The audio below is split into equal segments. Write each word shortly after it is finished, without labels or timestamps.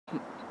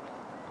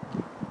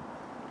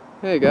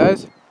Hey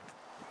guys,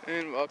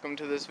 and welcome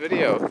to this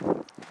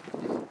video.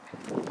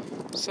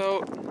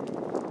 So,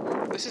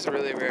 this is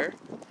really rare.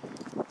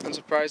 I'm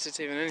surprised it's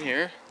even in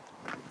here.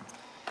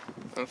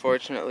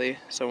 Unfortunately,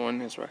 someone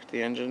has wrecked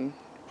the engine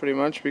pretty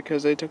much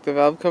because they took the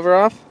valve cover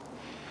off.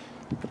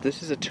 But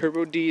this is a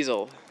turbo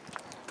diesel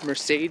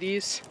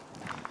Mercedes.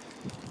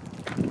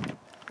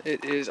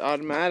 It is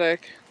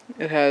automatic.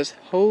 It has,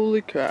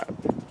 holy crap.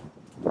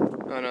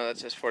 Oh no, that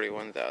says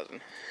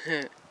 41,000.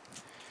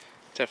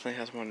 Definitely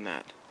has more than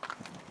that.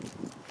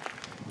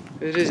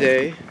 It is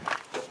a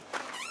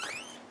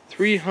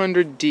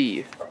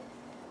 300D.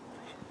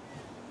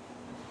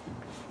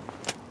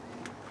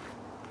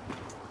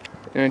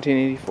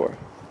 1984.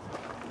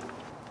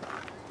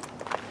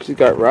 She's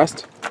got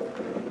rust.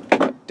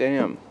 God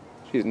damn,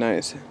 she's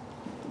nice.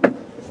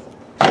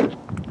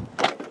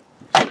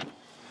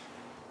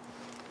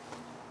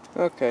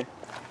 Okay.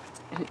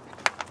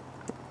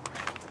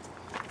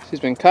 She's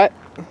been cut,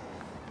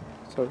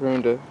 so I've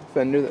ruined a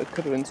fender that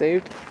could have been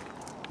saved.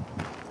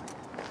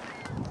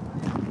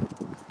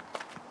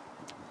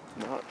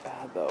 Not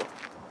bad though.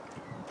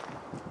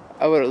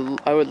 I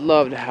would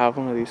love to have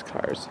one of these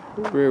cars.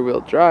 Rear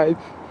wheel drive,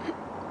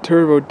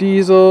 turbo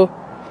diesel.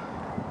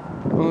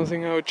 The only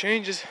thing I would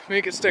change is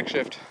make it stick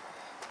shift.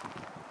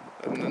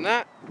 Other than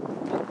that,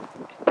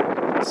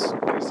 it's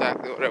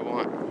exactly what I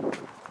want.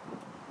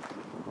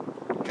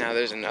 Now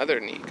there's another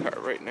neat car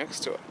right next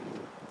to it.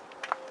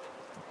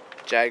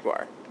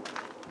 Jaguar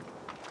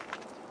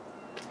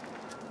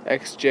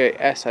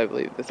XJ12, I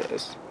believe this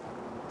is.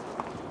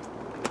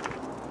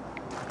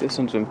 This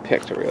one's been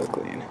picked real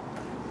clean.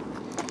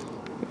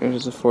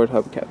 There's a Ford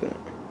hubcap in it.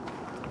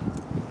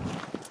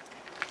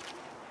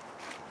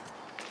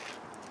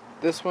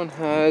 This one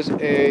has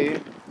a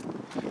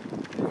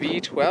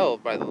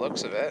V12 by the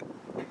looks of it.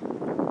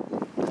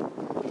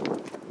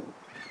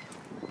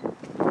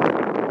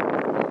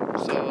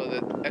 So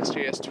the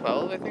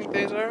XJ12, I think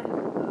these are.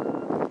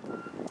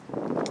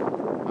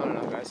 I don't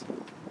know, guys.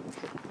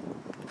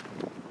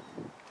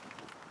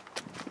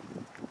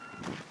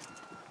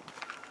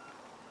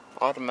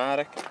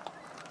 Automatic.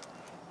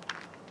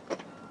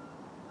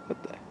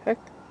 What the heck?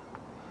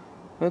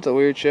 That's a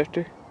weird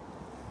shifter.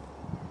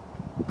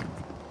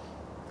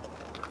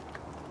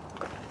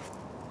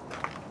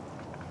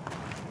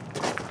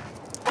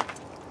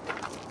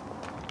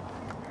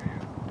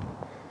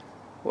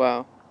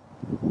 Wow.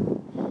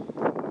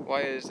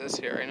 Why is this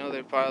here? I know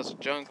there are piles of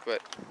junk,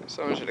 but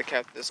someone should have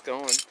kept this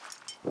going.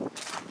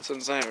 So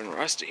it's not even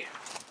rusty.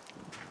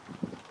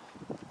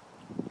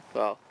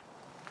 Well,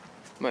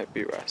 might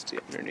be rusty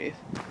underneath.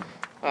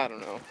 I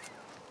don't know.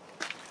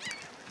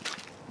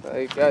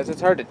 But guys, it's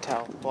hard to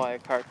tell why a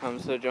car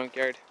comes to a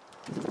junkyard.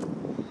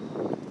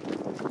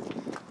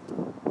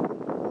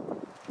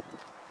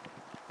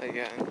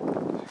 Again,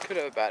 could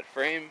have a bad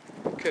frame,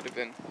 could have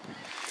been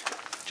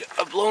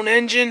a blown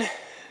engine,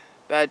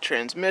 bad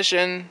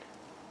transmission,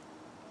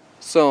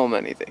 so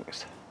many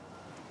things.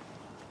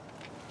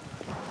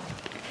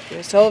 You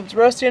guys tell if it's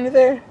rusty under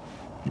there?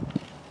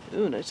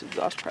 Ooh, nice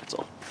exhaust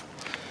pretzel.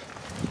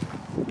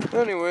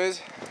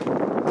 Anyways, yeah,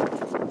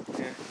 I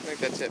think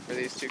that's it for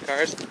these two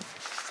cars.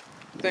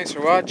 Thanks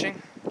for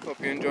watching. Hope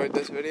you enjoyed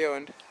this video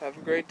and have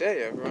a great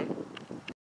day, everyone.